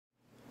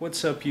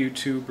What's up,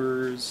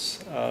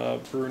 YouTubers?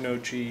 Bruno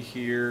G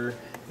here,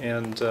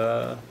 and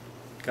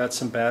got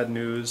some bad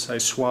news. I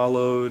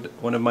swallowed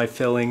one of my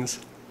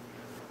fillings.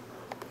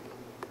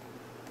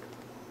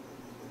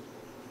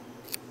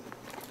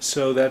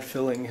 So that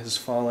filling has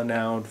fallen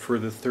out for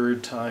the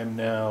third time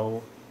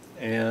now,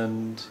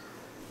 and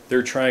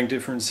they're trying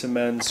different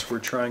cements. We're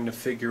trying to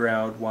figure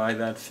out why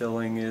that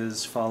filling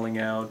is falling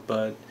out,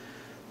 but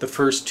the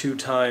first two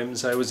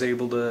times I was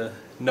able to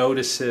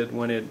notice it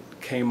when it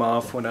came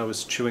off when I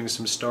was chewing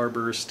some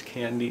Starburst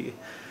candy,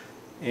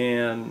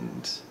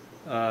 and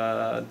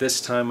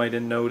this time I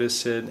didn't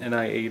notice it and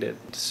I ate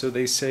it. So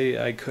they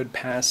say I could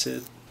pass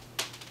it,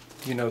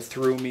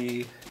 through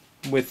me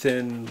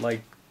within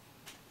like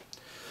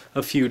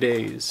a few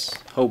days,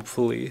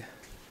 hopefully.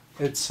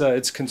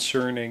 It's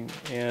concerning,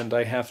 and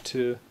I have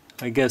to,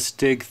 I guess,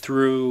 dig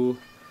through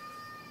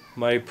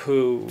my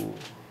poo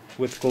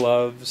with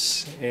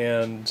gloves,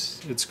 and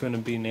it's going to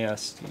be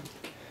nasty.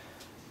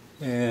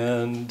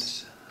 And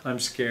I'm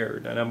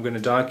scared, and I'm going to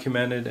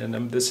document it,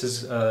 and this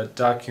is a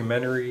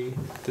documentary.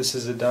 This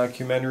is a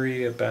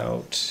documentary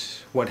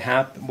about what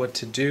happened, what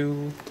to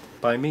do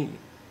by me.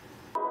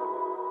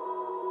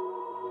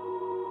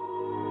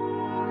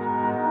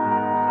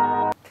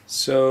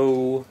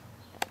 So,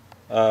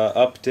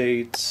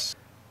 updates.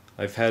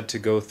 I've had to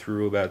go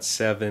through about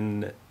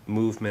 7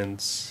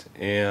 movements,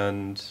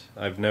 and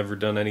I've never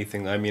done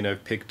anything. I mean,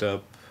 I've picked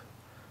up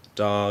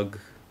dog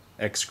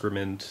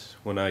excrement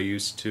when I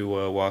used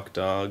to walk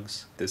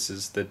dogs. This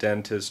is the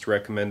dentist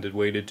recommended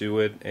way to do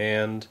it,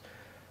 and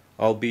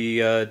I'll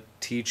be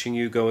teaching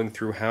you, going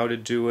through how to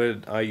do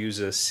it. I use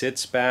a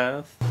sitz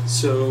bath.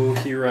 So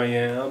here I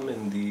am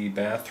in the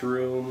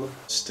bathroom,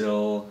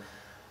 still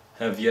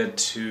have yet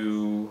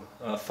to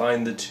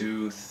find the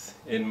tooth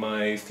in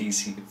my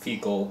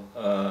fecal.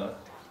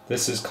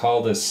 This is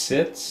called a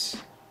sitz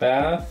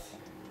bath,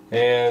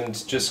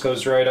 and just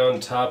goes right on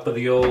top of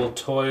the old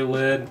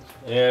toilet.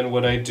 And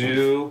what I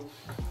do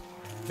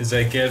is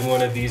I get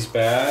one of these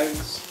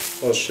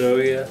bags. I'll show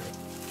you.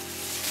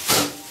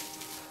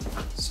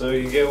 So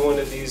you get one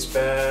of these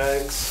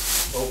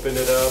bags, open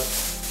it up.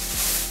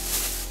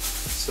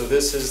 So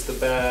this is the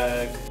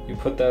bag. You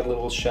put that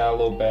little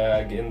shallow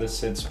bag in the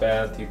sitz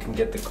bath. You can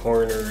get the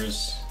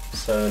corners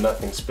so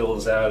nothing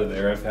spills out of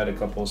there. I've had a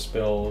couple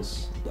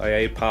spills. I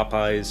ate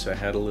Popeyes, so I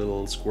had a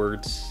little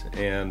squirts,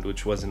 and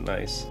which wasn't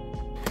nice.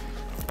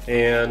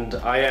 And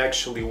I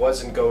actually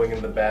wasn't going in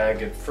the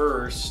bag at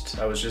first.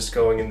 I was just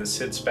going in the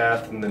sitz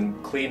bath and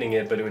then cleaning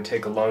it, but it would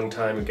take a long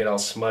time to get all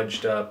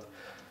smudged up.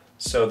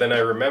 So then I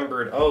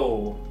remembered,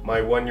 oh,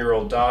 my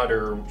 1-year-old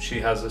daughter,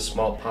 she has a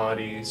small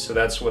potty, so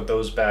that's what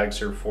those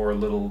bags are for,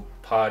 little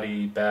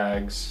potty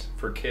bags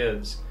for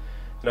kids.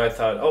 And I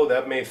thought, oh,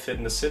 that may fit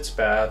in the sitz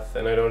bath,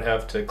 and I don't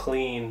have to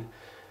clean,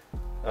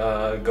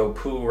 go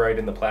poo right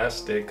in the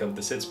plastic of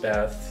the sitz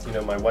bath. You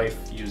know, my wife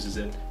uses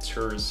it, it's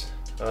hers.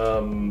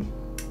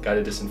 Got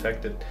to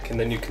disinfect it. And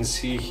then you can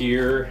see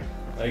here,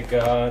 I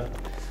got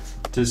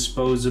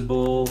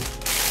disposable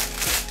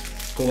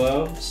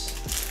gloves.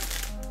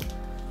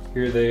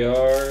 Here they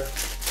are.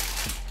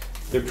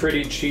 They're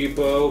pretty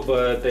cheapo,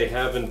 but they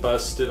haven't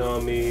busted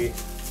on me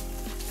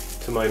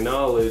to my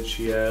knowledge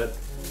yet.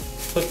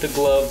 Put the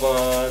glove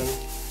on,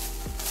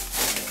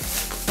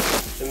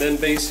 and then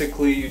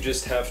basically you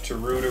just have to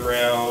root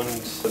around.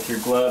 With your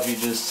glove,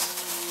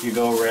 you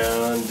go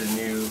around and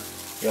you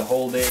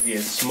hold it, you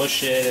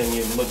smush it, and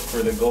you look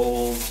for the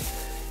gold.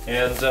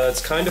 And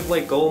it's kind of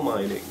like gold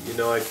mining. You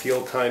know, I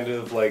feel kind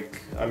of like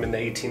I'm in the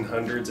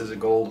 1800s as a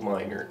gold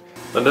miner.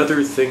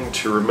 Another thing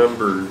to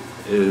remember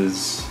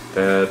is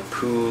that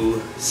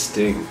poo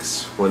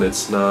stinks when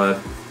it's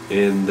not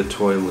in the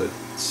toilet.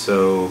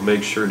 So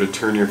make sure to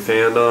turn your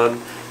fan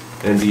on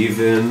and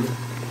even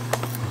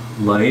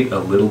light a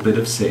little bit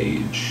of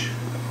sage.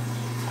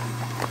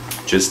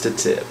 Just a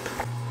tip.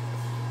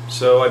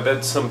 So I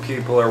bet some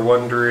people are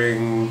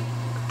wondering,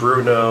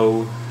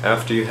 Bruno,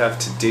 after you have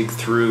to dig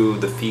through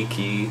the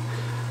feces,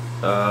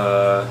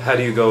 how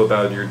do you go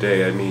about your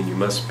day? I mean, you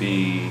must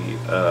be,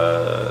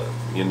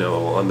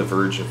 on the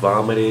verge of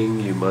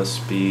vomiting. You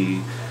must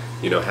be,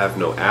 have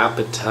no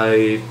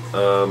appetite.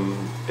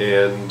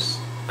 And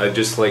I'd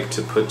just like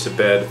to put to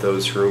bed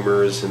those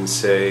rumors and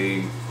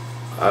say,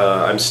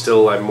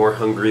 I'm more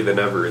hungry than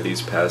ever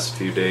these past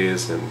few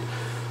days, and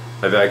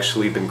I've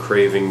actually been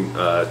craving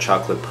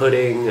chocolate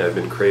pudding. I've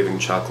been craving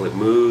chocolate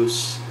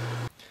mousse.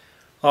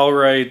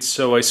 Alright,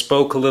 so I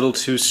spoke a little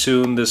too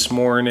soon this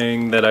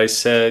morning that I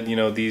said,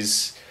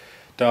 these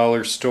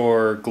dollar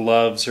store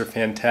gloves are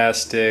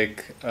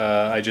fantastic.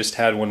 I just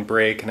had one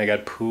break and I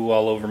got poo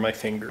all over my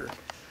finger.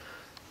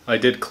 I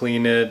did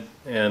clean it,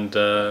 and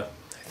I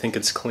think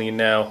it's clean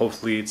now.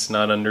 Hopefully it's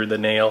not under the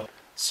nail.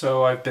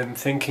 So I've been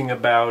thinking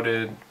about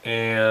it,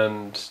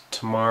 and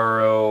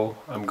tomorrow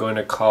I'm going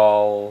to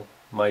call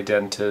my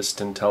dentist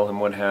and tell him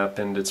what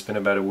happened. It's been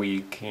about a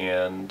week,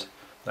 and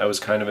I was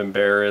kind of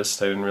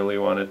embarrassed. I didn't really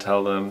want to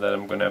tell them that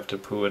I'm going to have to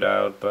poo it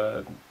out,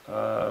 but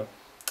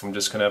I'm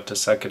just going to have to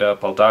suck it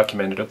up. I'll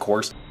document it, of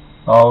course.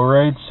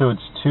 Alright, so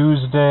it's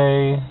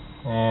Tuesday,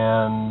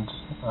 and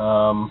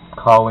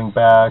calling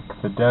back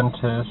the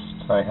dentist.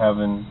 I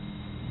haven't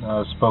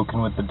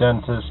spoken with the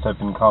dentist. I've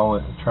been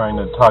trying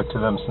to talk to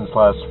them since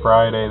last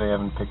Friday. They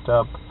haven't picked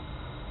up.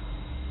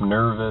 I'm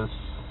nervous.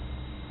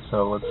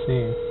 So let's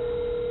see.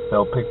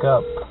 They'll pick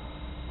up.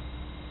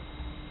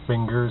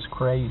 Fingers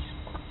crossed.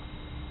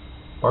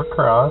 Or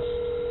crossed.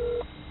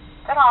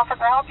 Good office,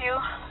 I help you?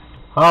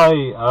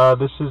 Hi,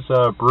 this is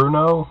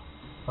Bruno.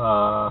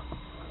 I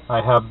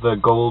have the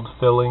gold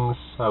fillings.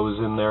 I was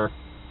in there a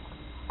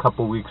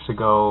couple weeks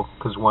ago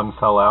because one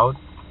fell out.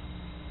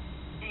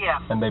 Yeah.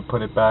 And they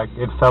put it back.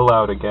 It fell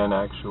out again,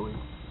 actually.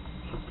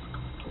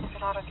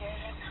 Fell out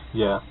again?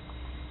 Yeah.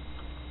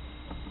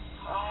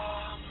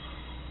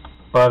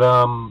 But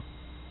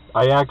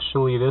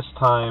this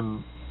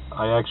time,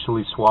 I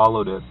actually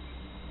swallowed it.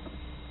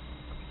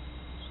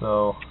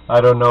 So, I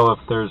don't know if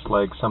there's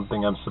like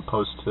something I'm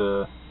supposed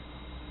to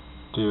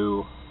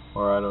do,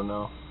 or I don't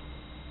know.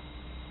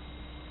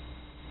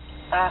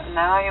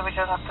 No, you would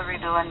just have to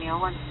redo a new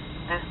one.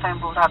 This time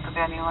would have to be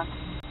a new one.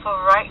 So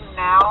right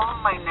now,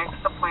 my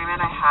next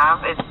appointment I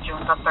have is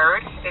June the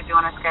 3rd. If you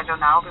want to schedule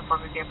now before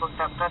we get booked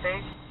up that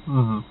day.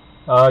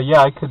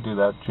 Yeah, I could do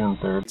that, June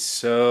 3rd.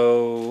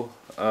 So,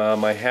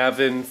 I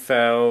haven't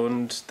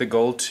found the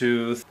gold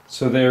tooth.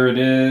 So there it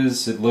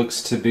is. It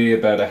looks to be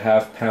about a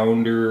 ½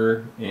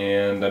 pounder,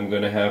 and I'm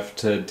gonna have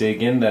to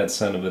dig in that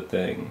son of a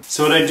thing.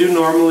 So what I do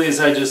normally is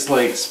I just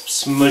like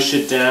smush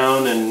it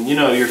down, and you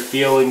know, you're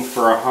feeling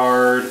for a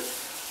hard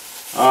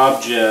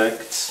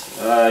object.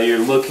 You're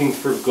looking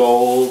for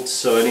gold,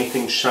 so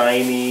anything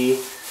shiny.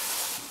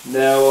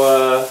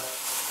 Now,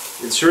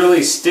 it's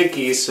really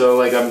sticky, so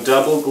like I'm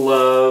double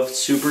gloved,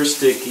 super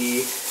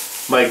sticky.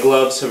 My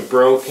gloves have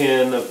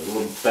broken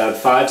about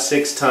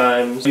 5-6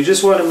 times. You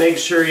just want to make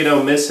sure you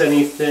don't miss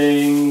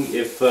anything.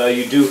 If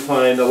you do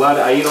find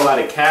I eat a lot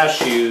of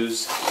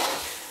cashews,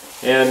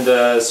 and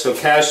so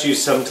cashews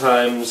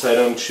sometimes I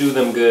don't chew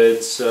them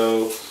good,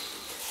 so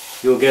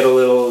you'll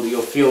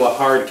feel a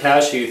hard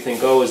cashew. You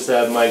think, oh, is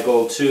that my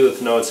gold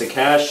tooth? No, it's a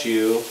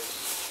cashew.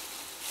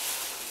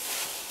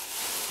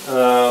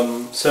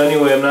 So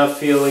anyway, I'm not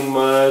feeling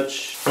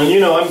much. And you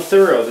know, I'm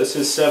thorough. This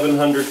is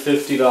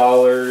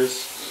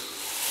 $750.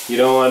 You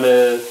don't want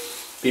to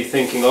be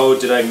thinking, oh,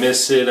 did I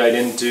miss it? I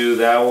didn't do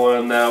that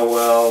one that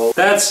well.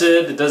 That's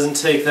it. It doesn't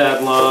take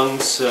that long,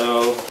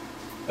 so...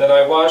 Then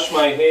I wash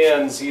my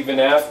hands even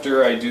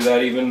after I do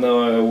that. Even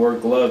though I wore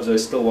gloves, I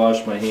still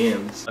wash my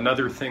hands.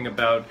 Another thing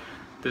about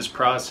this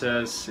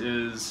process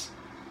is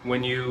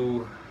when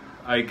you,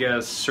 I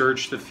guess,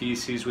 search the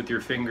feces with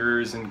your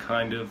fingers and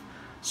kind of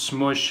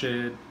smush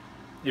it,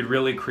 it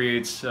really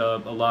creates a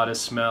lot of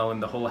smell,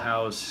 and the whole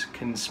house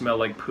can smell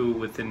like poo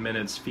within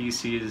minutes.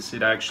 Feces,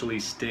 it actually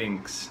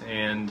stinks.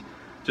 And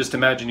just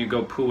imagine you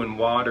go poo in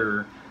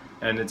water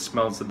and it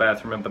smells the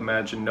bathroom up.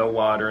 Imagine no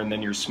water and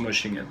then you're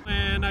smushing it.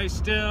 And I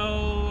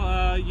still,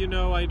 you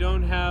know, I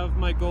don't have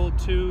my gold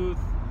tooth,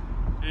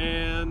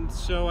 and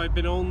so I've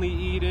been only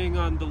eating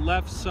on the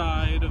left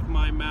side of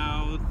my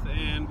mouth,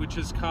 and which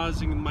is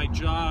causing my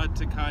jaw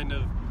to kind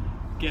of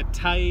get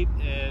tight,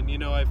 and you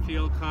know, I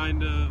feel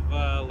kind of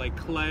like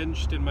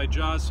clenched in my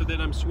jaw. So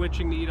then I'm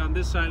switching to eat on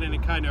this side, and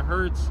it kind of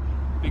hurts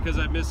because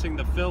I'm missing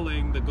the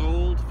filling, the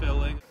gold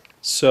filling.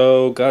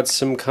 So got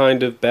some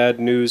kind of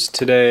bad news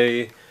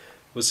today.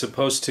 Was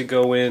supposed to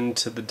go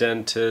into the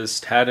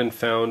dentist, hadn't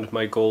found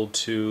my gold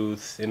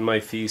tooth in my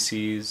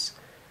feces,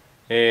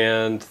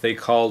 and they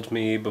called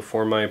me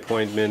before my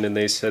appointment and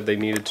they said they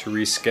needed to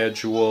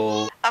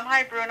reschedule.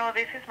 Hi Bruno,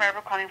 this is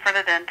Maribel calling for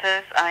the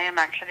dentist. I am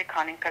actually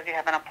calling because you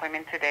have an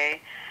appointment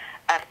today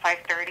at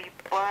 5:30,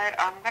 but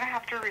I'm going to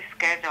have to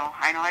reschedule.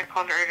 I know I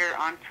called earlier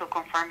on to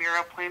confirm your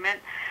appointment,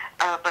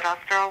 but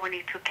after all, we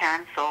need to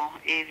cancel.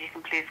 If you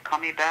can please call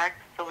me back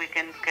so we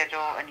can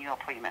schedule a new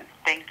appointment.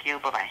 Thank you,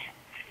 bye-bye.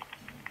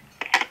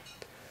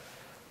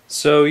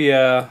 So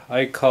yeah,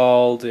 I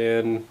called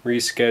and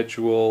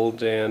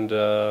rescheduled, and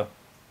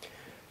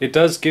it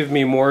does give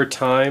me more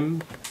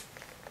time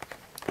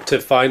to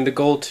find the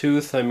gold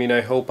tooth. I mean, I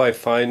hope I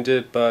find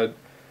it, but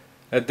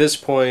at this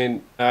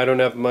point, I don't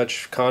have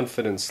much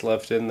confidence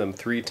left in them.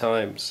 3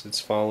 times it's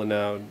fallen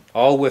out,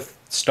 all with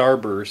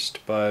Starburst,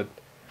 but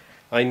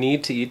I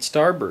need to eat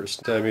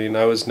Starburst. I mean,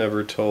 I was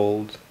never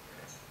told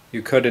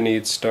you couldn't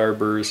eat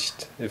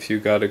Starburst if you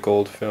got a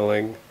gold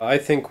filling. I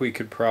think we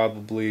could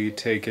probably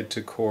take it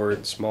to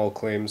court, small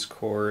claims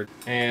court,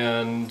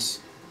 and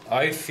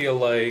I feel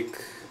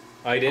like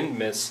I didn't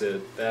miss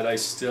it, that I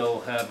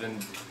still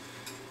haven't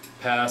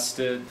passed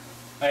it.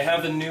 I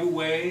have a new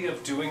way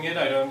of doing it.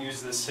 I don't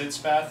use the sitz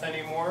bath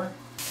anymore.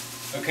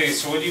 Okay,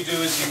 so what you do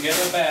is you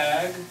get a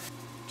bag,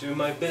 do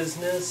my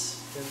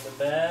business in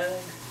the bag.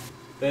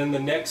 Then the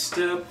next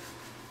step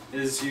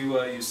is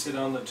you sit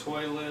on the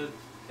toilet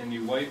and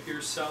you wipe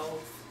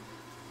yourself.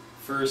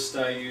 First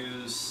I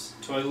use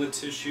toilet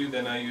tissue,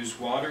 then I use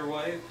water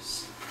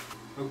wipes.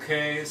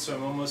 Okay, so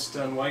I'm almost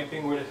done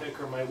wiping. Where the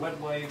heck are my wet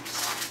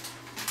wipes?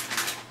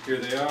 Here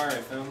they are, I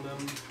found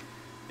them.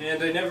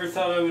 And I never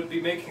thought I would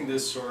be making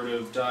this sort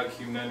of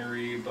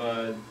documentary,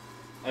 but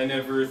I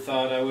never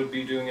thought I would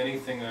be doing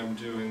anything I'm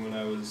doing when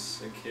I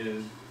was a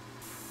kid.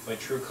 My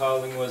true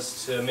calling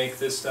was to make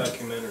this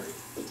documentary.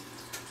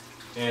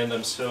 And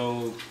I'm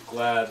so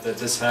glad that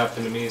this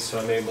happened to me, so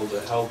I'm able to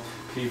help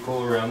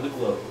people around the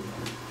globe.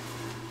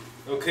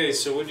 Okay,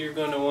 so what you're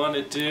going to want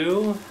to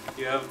do,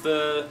 you have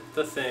the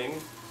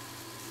thing,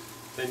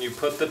 then you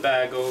put the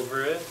bag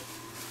over it,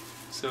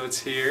 so it's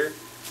here,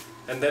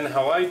 and then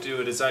how I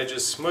do it is I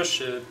just smush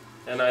it,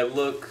 and I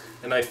look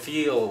and I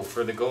feel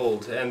for the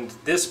gold. And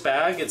this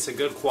bag, it's a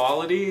good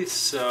quality,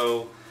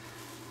 so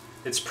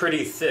it's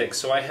pretty thick,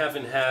 so I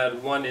haven't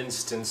had one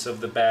instance of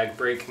the bag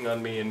breaking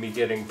on me and me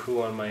getting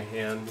poo on my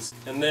hands.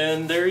 And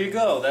then there you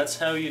go, that's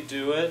how you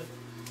do it,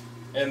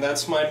 and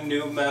that's my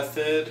new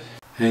method.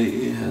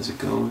 Hey, how's it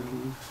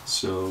going?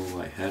 So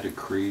I had a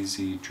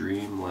crazy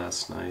dream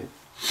last night.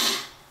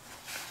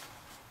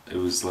 It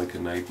was like a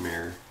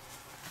nightmare.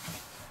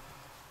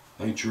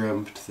 I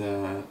dreamt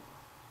that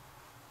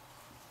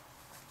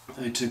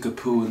I took a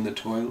poo in the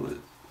toilet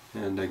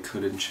and I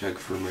couldn't check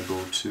for my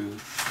gold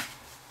tooth.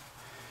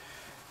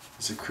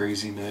 It's a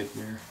crazy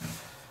nightmare.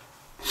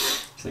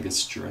 It's like a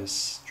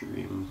stress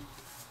dream.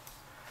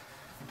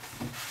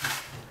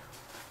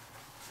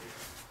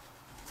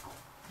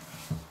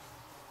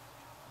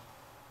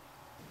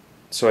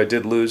 So I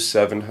did lose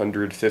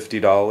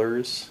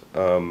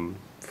 $750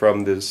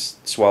 from this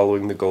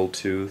swallowing the gold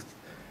tooth,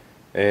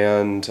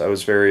 and I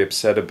was very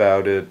upset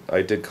about it.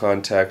 I did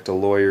contact a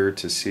lawyer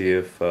to see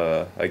if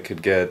I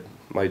could get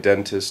my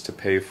dentist to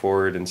pay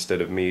for it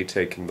instead of me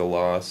taking the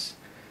loss,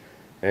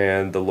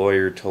 and the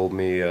lawyer told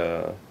me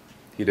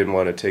he didn't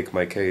want to take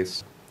my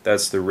case.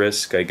 That's the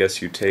risk I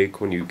guess you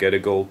take when you get a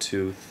gold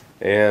tooth.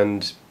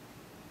 And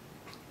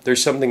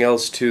there's something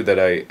else too that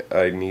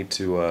I need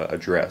to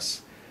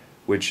address,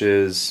 which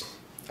is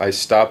I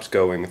stopped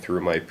going through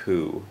my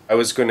poo. I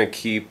was going to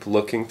keep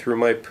looking through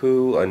my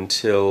poo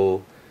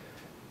until,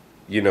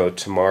 you know,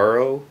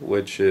 tomorrow,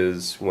 which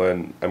is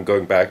when I'm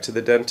going back to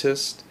the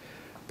dentist,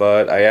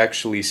 but I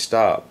actually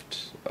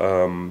stopped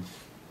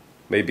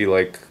maybe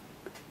like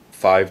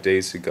 5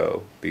 days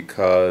ago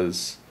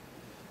because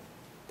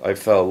I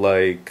felt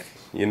like,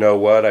 you know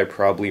what, I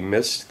probably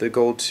missed the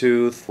gold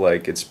tooth.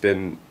 Like it's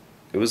been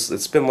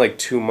like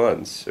 2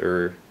 months,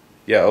 or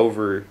yeah,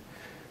 over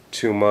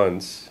 2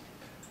 months.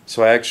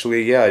 So I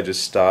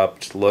just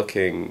stopped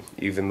looking,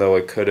 even though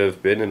it could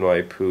have been in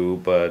my poo,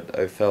 but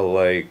I felt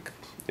like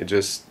it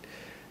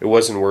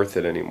wasn't worth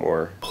it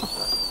anymore.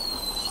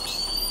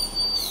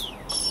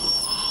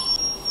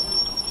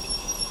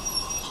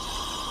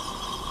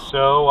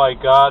 So I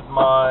got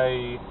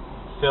my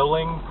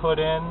filling put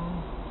in,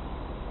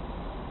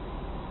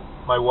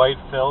 my white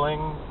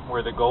filling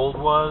where the gold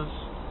was.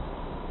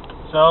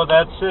 So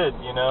that's it,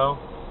 you know.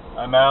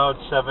 I'm out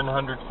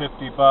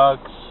 $750,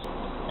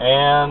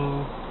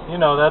 and you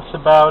know, that's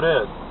about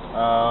it.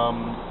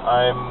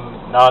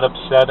 I'm not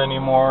upset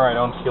anymore. I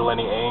don't feel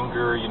any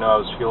anger. You know, I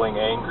was feeling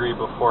angry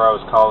before. I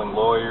was calling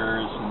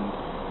lawyers and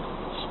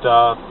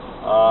stuff.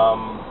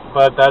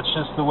 But that's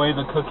just the way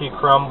the cookie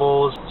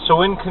crumbles.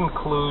 So in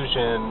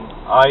conclusion,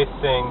 I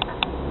think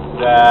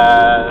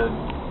that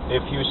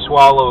if you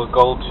swallow a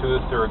gold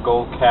tooth or a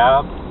gold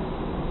cap,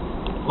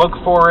 look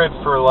for it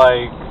for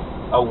like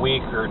a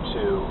week or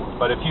two.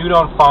 But if you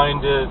don't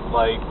find it,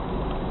 like,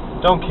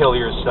 don't kill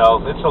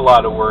yourself. It's a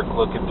lot of work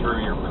looking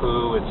through your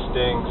poo. It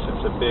stinks.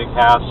 It's a big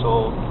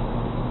hassle.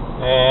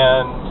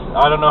 And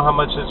I don't know how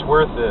much it's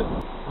worth it.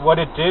 What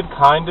it did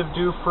kind of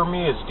do for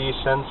me is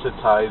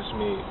desensitize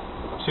me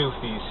to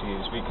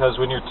feces, because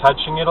when you're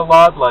touching it a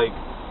lot, like,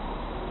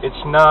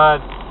 it's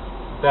not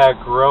that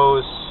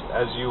gross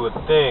as you would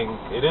think.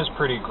 It is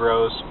pretty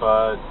gross,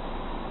 but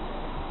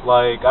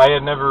like, I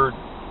had never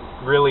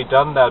really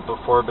done that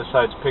before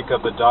besides pick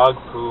up a dog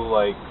poo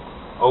like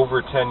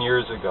over 10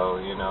 years ago,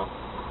 you know.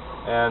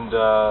 And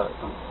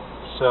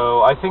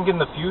so I think in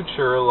the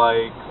future,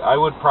 like, I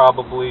would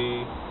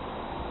probably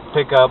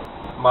pick up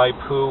my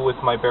poo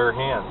with my bare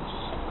hands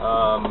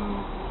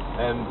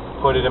and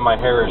put it in my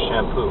hair as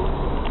shampoo.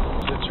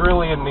 It's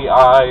really in the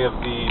eye of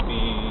the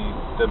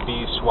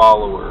bee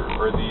swallower,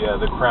 or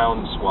the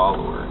crown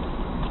swallower,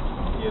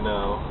 you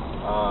know.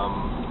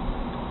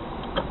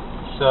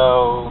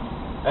 So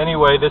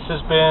anyway, this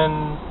has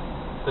been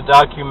the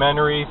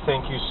documentary.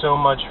 Thank you so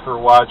much for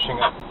watching.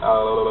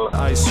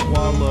 I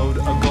swallowed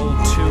a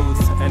gold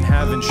tooth and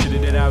haven't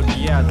shitted it out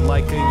yet,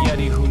 like a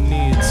Yeti who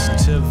needs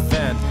to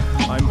vent.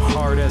 I'm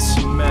hard as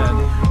cement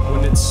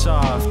when it's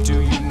soft. Do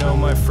you know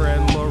my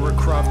friend Laura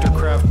Croft or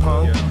Kraft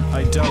Punk? Yeah.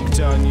 I dunked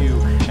on you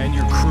and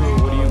your crew.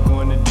 What are you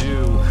going to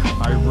do?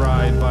 I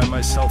ride by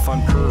myself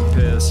on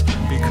purpose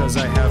because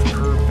I have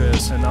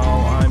purpose, and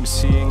all I'm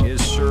seeing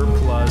is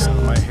surplus.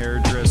 My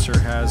hairdresser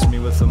has me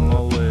with a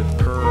mullet